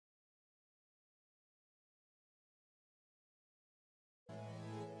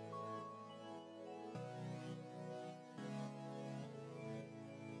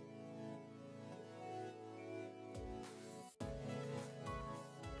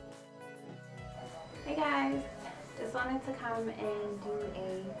wanted to come and do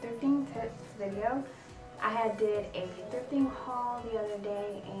a thrifting tips video. I did a thrifting haul the other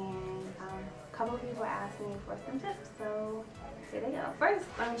day, and a couple of people asked me for some tips, so here they go. First,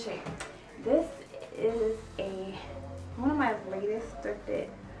 let me show you. This is one of my latest thrifted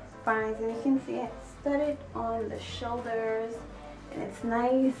finds, and you can see it's studded on the shoulders, and it's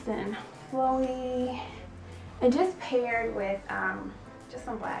nice and flowy, and just paired with just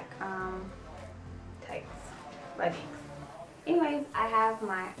some black tights, leggings. Anyways, I have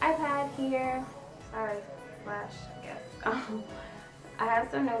my iPad here. Sorry, flash, I guess. I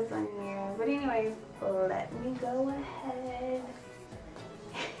have some notes on here, but anyways, let me go ahead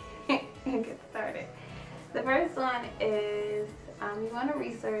and get started. The first one is you want to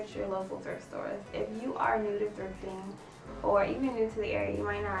research your local thrift stores. If you are new to thrifting or even new to the area, you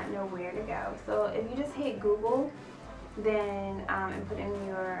might not know where to go. So if you just hit Google, then and put in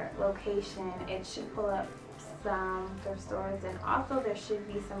your location, it should pull up some thrift stores, and also there should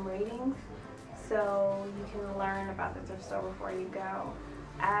be some ratings so you can learn about the thrift store before you go.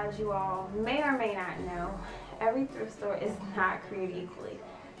 As you all may or may not know, every thrift store is not created equally.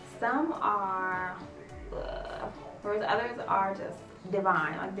 Some are whereas others are just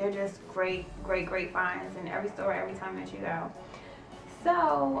divine. Like, they're just great finds in every store every time that you go.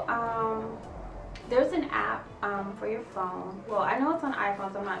 So there's an app for your phone. Well, I know it's on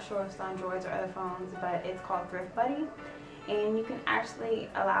iPhones. I'm not sure if it's on Androids or other phones, but it's called Thriftbuddy, and you can actually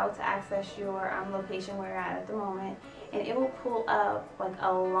allow it to access your location where you're at the moment, and it will pull up like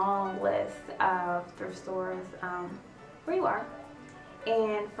a long list of thrift stores where you are.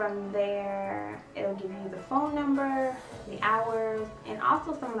 And from there, it'll give you the phone number, the hours, and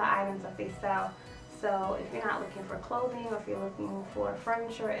also some of the items that they sell. So if you're not looking for clothing, or if you're looking for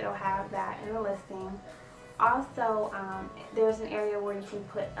furniture, it'll have that in the listing. Also, there's an area where you can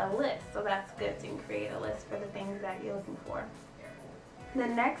put a list, so that's good. So you can create a list for the things that you're looking for. The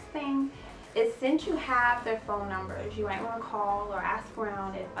next thing is, since you have their phone numbers, you might want to call or ask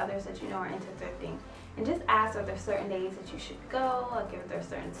around if others that you know are into thrifting, and just ask if there's certain days that you should go, like if there's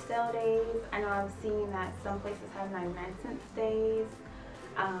certain sale days. I know I've seen that some places have 99-cent days.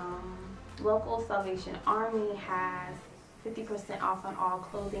 Local Salvation Army has 50% off on all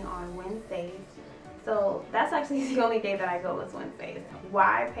clothing on Wednesdays. So that's actually the only day that I go is Wednesdays.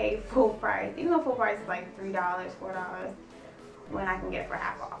 Why pay full price, even though full price is like $3, $4, when I can get it for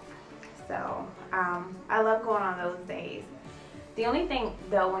half off? So I love going on those days. The only thing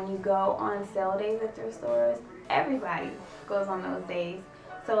though, when you go on sale days at thrift stores, everybody goes on those days.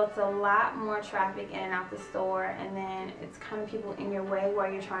 So it's a lot more traffic in and out the store, and then it's kind of people in your way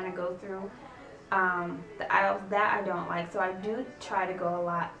while you're trying to go through the aisles. That I don't like. So I do try to go a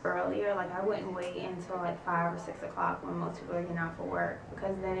lot earlier. Like, I wouldn't wait until like 5 or 6 o'clock when most people are getting out for work,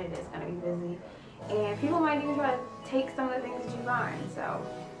 because then it is going to be busy. And people might even try to take some of the things that you find. So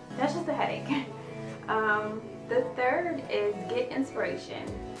that's just a headache. The third is get inspiration.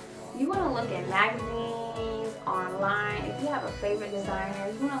 You want to look at magazines, online. If you have a favorite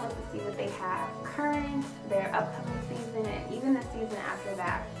designer, you want to look to see what they have current, their upcoming season, and even the season after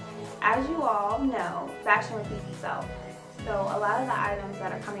that. As you all know, fashion repeats itself. So a lot of the items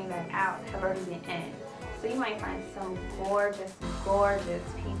that are coming back out have already been in. So you might find some gorgeous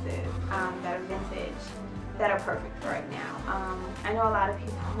pieces that are vintage, that are perfect for right now. I know a lot of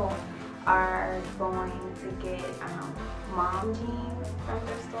people are going to get mom jeans from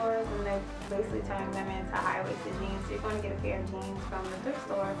thrift stores, and they're basically turning them into high-waisted jeans. So you're going to get a pair of jeans from the thrift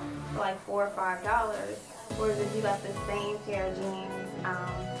store for like $4 or $5, whereas if you got the same pair of jeans,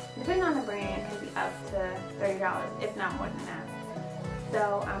 depending on the brand, it could be up to $30, if not more than that.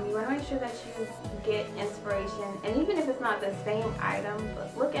 So you want to make sure that you get inspiration, and even if it's not the same item,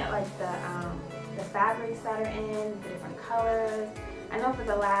 but look at like the fabrics that are in, the different colors. I know for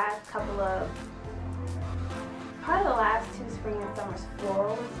the last couple of, probably the last 2 spring and summers,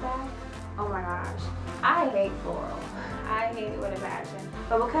 floral was back. Oh my gosh, I hate floral. I hate it with a passion.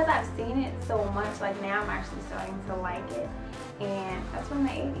 But because I've seen it so much, like now I'm actually starting to like it. And that's from the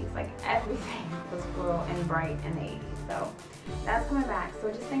 80s. Like, everything was floral and bright in the 80s. So that's coming back. So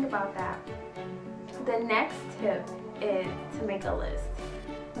just think about that. The next tip is to make a list.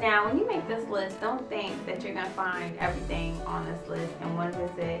 Now, when you make this list, don't think that you're going to find everything on this list in one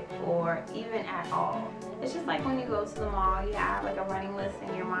visit, or even at all. It's just like when you go to the mall, you have like a running list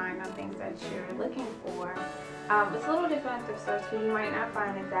in your mind on things that you're looking for. It's a little different at thrift stores, because you might not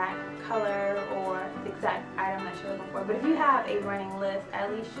find the exact color or the exact item that you're looking for. But if you have a running list,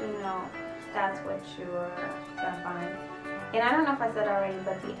 at least you know that's what you're going to find. And I don't know if I said already,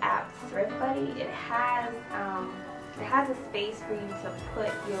 but the app Thriftbuddy, it has it has a space for you to put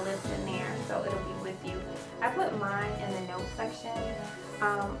your list in there, so it'll be with you. I put mine in the notes section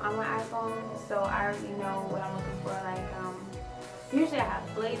on my iPhone, so I already know what I'm looking for. Like usually I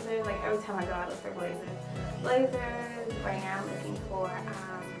have blazers. Like every time I go, I look for blazers. Blazers. Right now I'm looking for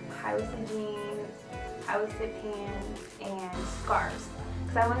high-waisted jeans, high-waisted pants, and scarves.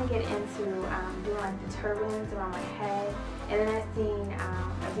 Because I want to get into doing like the turbans around my head. And then I've seen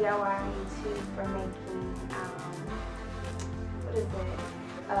a DIY on YouTube for making, what is it,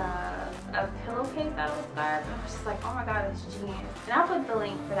 a pillowcase out of a scarf. And I was just like, oh my god, it's genius. And I'll put the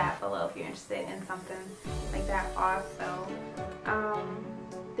link for that below if you're interested in something like that also.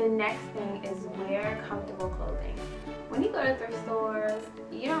 The next thing is wear comfortable clothing. When you go to thrift stores,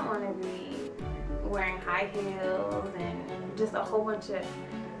 you don't want to be wearing high heels and just a whole bunch of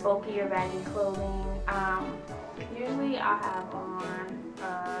bulky or baggy clothing. Usually I'll have on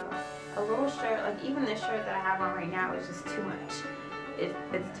a little shirt, like even this shirt that I have on right now is just too much.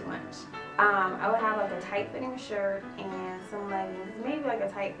 It's too much. I would have like a tight fitting shirt and some leggings, maybe like a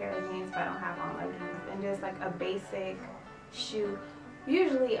tight pair of jeans if I don't have on leggings, and just like a basic shoe.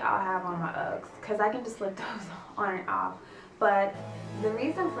 Usually I'll have on my Uggs because I can just slip those on and off. But the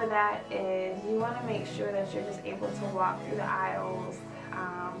reason for that is you want to make sure that you're just able to walk through the aisles,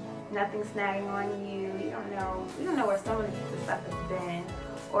 nothing snagging on you. You don't know where some of the stuff has been,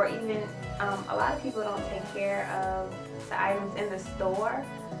 or even a lot of people don't take care of the items in the store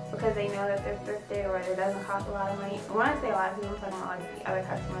because they know that they're thrifted or it doesn't cost a lot of money. And when I say a lot of people, I'm talking about like the other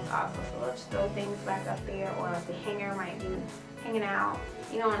customers also. So they'll just throw things back up there, or like the hanger might be hanging out.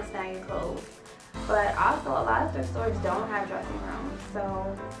 You don't want to snag your clothes. But also a lot of thrift stores don't have dressing rooms,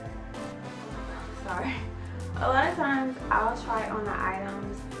 so sorry. A lot of times I'll try on the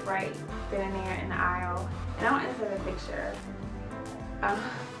items right then and there in the aisle, and I'll insert a picture.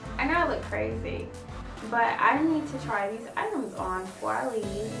 I know I look crazy, but I need to try these items on before I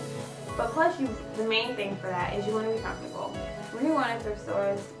leave. But plus, the main thing for that is you want to be comfortable. When you go to thrift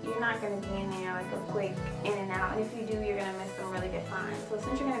stores, you're not going to be in there like a quick in and out, and if you do, you're going to miss some really good finds. So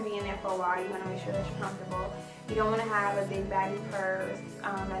since you're going to be in there for a while, you want to make sure that you're comfortable. You don't want to have a big baggy purse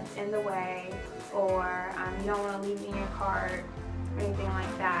that's in the way, or you don't want to leave it in your cart or anything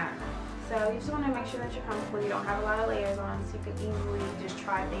like that. So you just want to make sure that you're comfortable. You don't have a lot of layers on, so you can easily just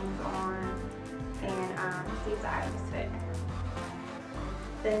try things on and see if the items fit.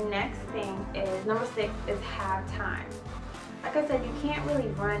 The next thing is, number 6, is have time. Like I said, you can't really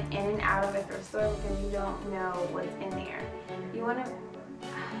run in and out of a thrift store because you don't know what's in there. You want to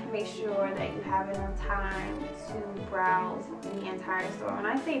make sure that you have enough time to browse the entire store. When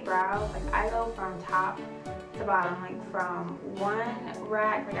I say browse, like I go from top to bottom, like from one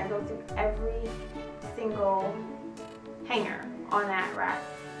rack, like I go through every single hanger on that rack.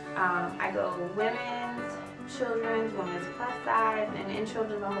 I go women's, children's, women's plus size, and in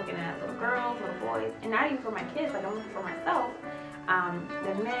children's I'm looking at little girls, little boys, and not even for my kids, like I'm looking for myself.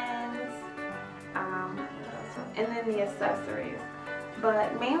 The men's, and then the accessories.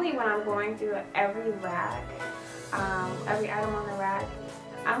 But mainly when I'm going through every rack, every item on the rack,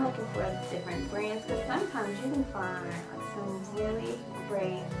 I'm looking for different brands, because sometimes you can find like some really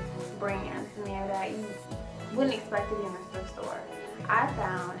great brands in there that you wouldn't expect to be in a thrift store. I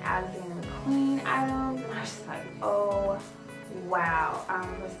found Alexander McQueen items, and I was just like, oh wow,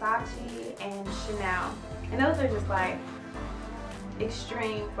 Versace and Chanel, and those are just like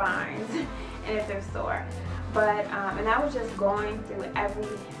extreme finds in a thrift store. But and I was just going through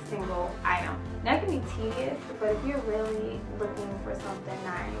every single item. That can be tedious, but if you're really looking for something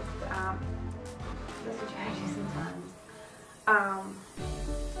nice, that's what you have to do sometimes.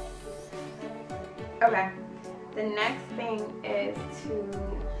 Okay. The next thing is to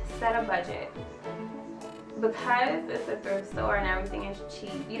set a budget. Because it's a thrift store and everything is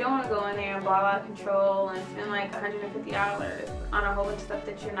cheap, you don't want to go in there and ball out of control and spend like $150 on a whole bunch of stuff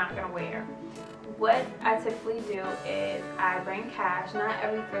that you're not going to wear. What I typically do is I bring cash. Not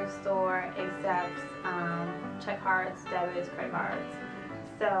every thrift store accepts check cards, debits, credit cards.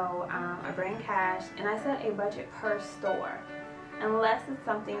 So I bring cash and I set a budget per store. Unless it's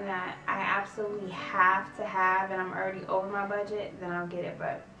something that I absolutely have to have and I'm already over my budget, then I'll get it.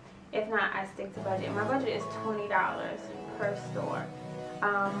 But if not, I stick to budget. My budget is $20 per store.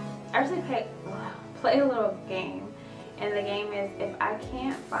 I actually play a little game. And the game is, if I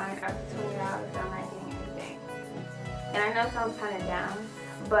can't find up to $20, I'm not getting anything. And I know it sounds kind of dumb,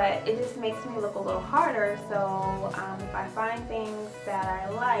 but it just makes me look a little harder. So if I find things that I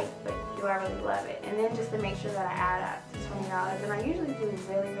like, but do I really love it? And then just to make sure that I add up to $20. And I usually do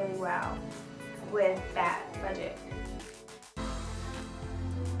really, really well with that budget.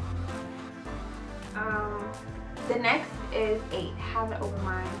 The next is 8, have an open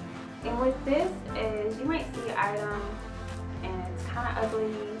mind. And with this is, you might see items and it's kind of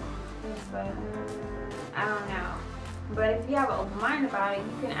ugly, but I don't know. But if you have an open mind about it,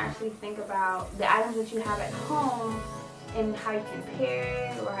 you can actually think about the items that you have at home and how you can pair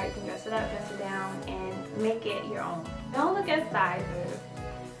it or how you can dress it up, dress it down, and make it your own. Don't look at sizes.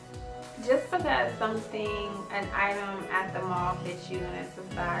 Just because an item at the mall fits you and it's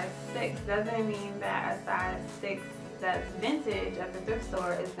a size 6 doesn't mean that a size 6 that's vintage at the thrift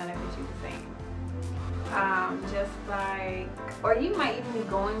store is going to fit you the same. Just like, or you might even be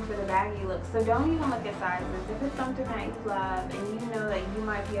going for the baggy look, so don't even look at sizes. If it's something that you love and you know that you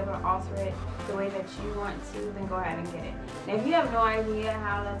might be able to alter it the way that you want to, then go ahead and get it. Now if you have no idea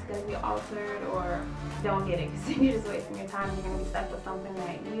how that's going to be altered, or don't get it, because you're just wasting your time. You're going to be stuck with something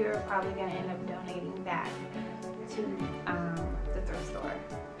that you're probably going to end up donating back to the thrift store.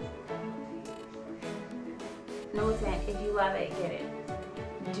 Number 10, if you love it, get it.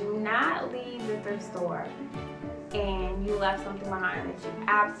 Do not leave the thrift store and you left something behind that you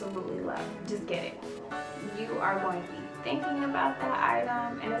absolutely love. Just get it. You are going to be thinking about that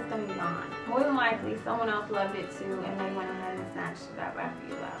item and it's going to be gone. More than likely, someone else loved it too and they went ahead and snatched it up after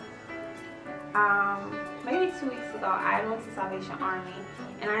you left. Maybe 2 weeks ago, I went to Salvation Army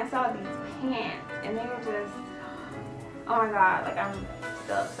and I saw these pants and they were just, oh my god, like I'm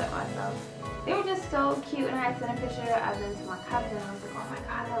still upset myself. They were just so cute, and I had sent a picture of them to my cousin. I was like, oh my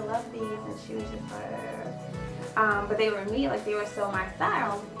god, I love these, and she was just like, but they were me, like they were so my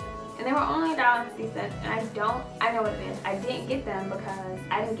style, and they were only $1.50, and I know what it is. I didn't get them because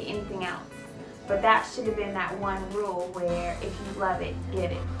I didn't get anything else, but that should have been that one rule where if you love it,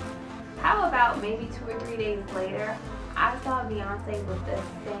 get it. How about maybe 2 or 3 days later, I saw Beyonce with the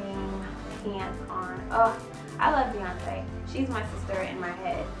same pants on. Oh, I love Beyonce. She's my sister in my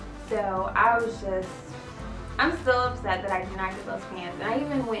head. So I'm still upset that I did not get those pants. And I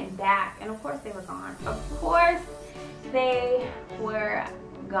even went back, and of course they were gone. Of course they were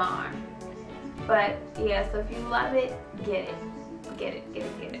gone. But yeah, so if you love it, get it. Get it, get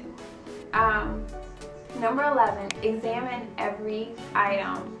it, get it. Number 11, examine every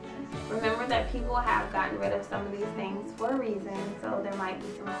item. Remember that people have gotten rid of some of these things for a reason. So there might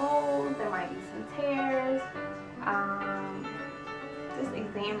be some holes, there might be some tears. Just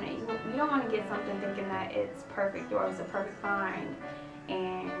examine it. You don't want to get something thinking that it's perfect or it's a perfect find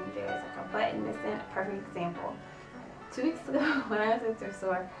and there's like a button missing. A perfect example. 2 weeks ago when I was at the thrift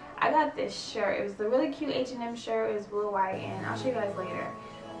store, I got this shirt. It was a really cute H&M shirt. It was blue, white, and I'll show you guys later.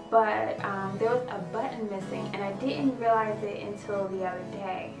 But there was a button missing and I didn't realize it until the other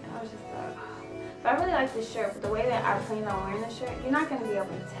day. And I was just like, oh. But I really like this shirt, but the way that I planned on wearing the shirt, you're not going to be able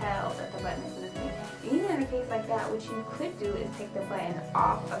to tell that the button is missing. Even in a case like that, what you could do is take the button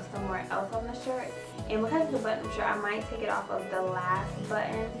off of somewhere else on the shirt. And because it's a button shirt, I might take it off of the last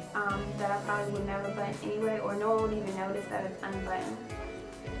button that I probably would never button anyway, or no one would even notice that it's unbuttoned.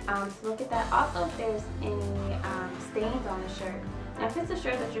 So look at that. Also, if there's any stains on the shirt. Now, if it's a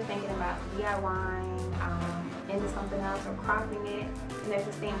shirt that you're thinking about DIYing into something else or cropping it, and there's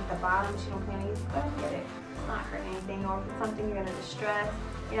a stain at the bottom that you don't plan to use, go ahead and get it. It's not hurting anything. Or if it's something you're going to distress,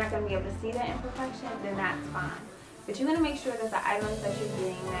 you're not going to be able to see that imperfection, then that's fine. But you're going to make sure that the items that you're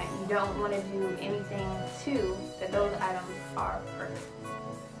getting that you don't want to do anything to, that those items are perfect.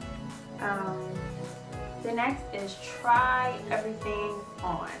 The next is try everything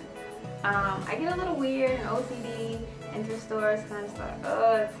on. I get a little weird and OCD in thrift stores, kind of like,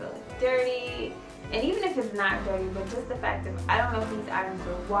 oh, it's so dirty. And even if it's not dirty, but just the fact that I don't know if these items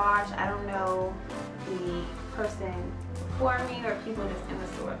were washed, I don't know the person before me or people just in the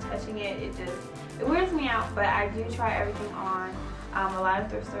store touching it, it weirds me out. But I do try everything on. A lot of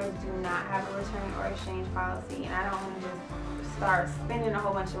thrift stores do not have a return or exchange policy, and I don't want to just start spending a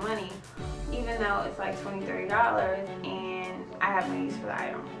whole bunch of money, even though it's like $20–$30 and I have no use for the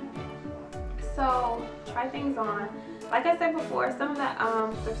item. So try things on. Like I said before, some of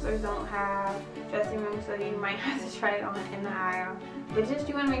the thrift stores don't have dressing rooms, so you might have to try it on in the aisle. But just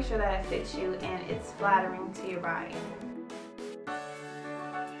you want to make sure that it fits you and it's flattering to your body.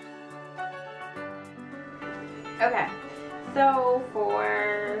 Okay, so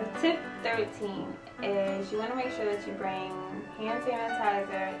for tip 13 is you want to make sure that you bring hand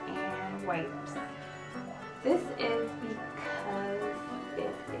sanitizer and wipes. This is because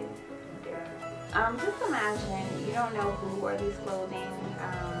it is dirty. Just imagine you don't know who wore these clothing.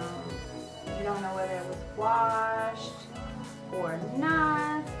 You don't know whether it was washed or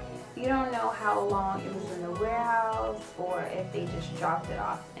not. You don't know how long it was in the warehouse or if they just dropped it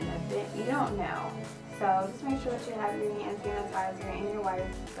off in a bin. You don't know. So just make sure that you have your hand sanitizer and your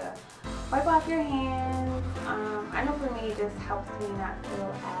wipes to wipe off your hands. I know for me it just helps me not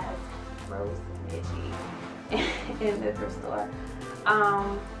feel as gross and itchy in the thrift store.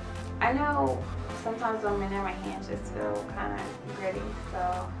 I know sometimes when I'm in there, my hands just feel kind of gritty, so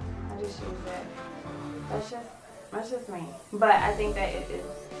I just use it. That's just me. But I think that it is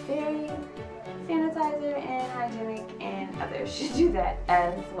very sanitizer and hygienic, and others should do that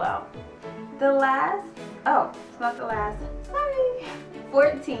as well. The last, oh, it's not the last, sorry.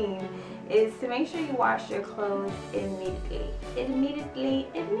 14 is to make sure you wash your clothes immediately. Immediately.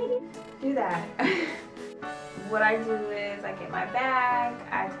 Do that. What I do is I get my bag,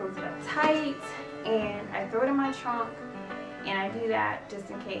 I close it up tight, and I throw it in my trunk, and I do that just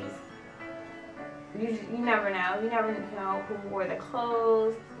in case. You never know. You never know who wore the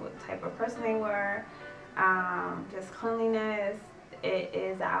clothes, what type of person they were. Just cleanliness. It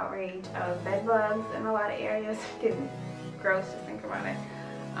is the outrage of bed bugs in a lot of areas. It's getting gross just think about it.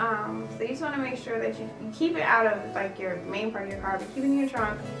 So you just want to make sure that you keep it out of like your main part of your car, but keep it in your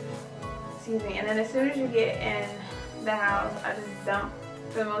trunk. Excuse me. And then as soon as you get in the house, I just dump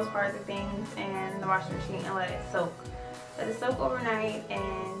for the most part the things in the washing machine and let it soak. Let it soak overnight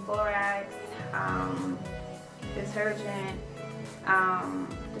in Borax, detergent,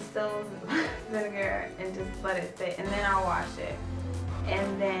 distilled vinegar, and just let it sit. And then I'll wash it.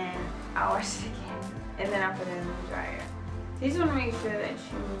 And then I'll wash it again. And then I'll put it in the dryer. So you just want to make sure that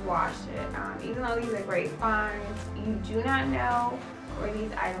you wash it. Even though these are great finds, you do not know where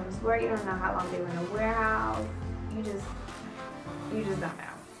these items were. You don't know how long they were in the warehouse. You just don't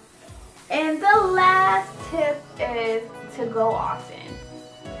know. And the last tip is to go often.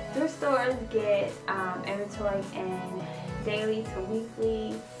 Thrift stores get inventory in daily to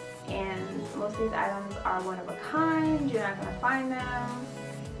weekly, and most of these items are one of a kind. You're not going to find them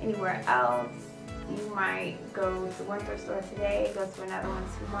anywhere else. You might go to one thrift store today, go to another one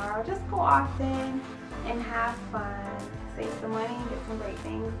tomorrow. Just go often and have fun. Save some money, get some great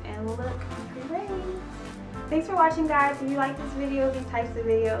things, and look great. Thanks for watching, guys. If you like this video, these types of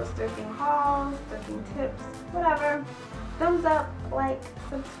videos, thrifting hauls, thrifting tips, whatever, thumbs up, like,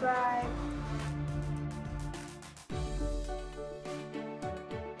 subscribe.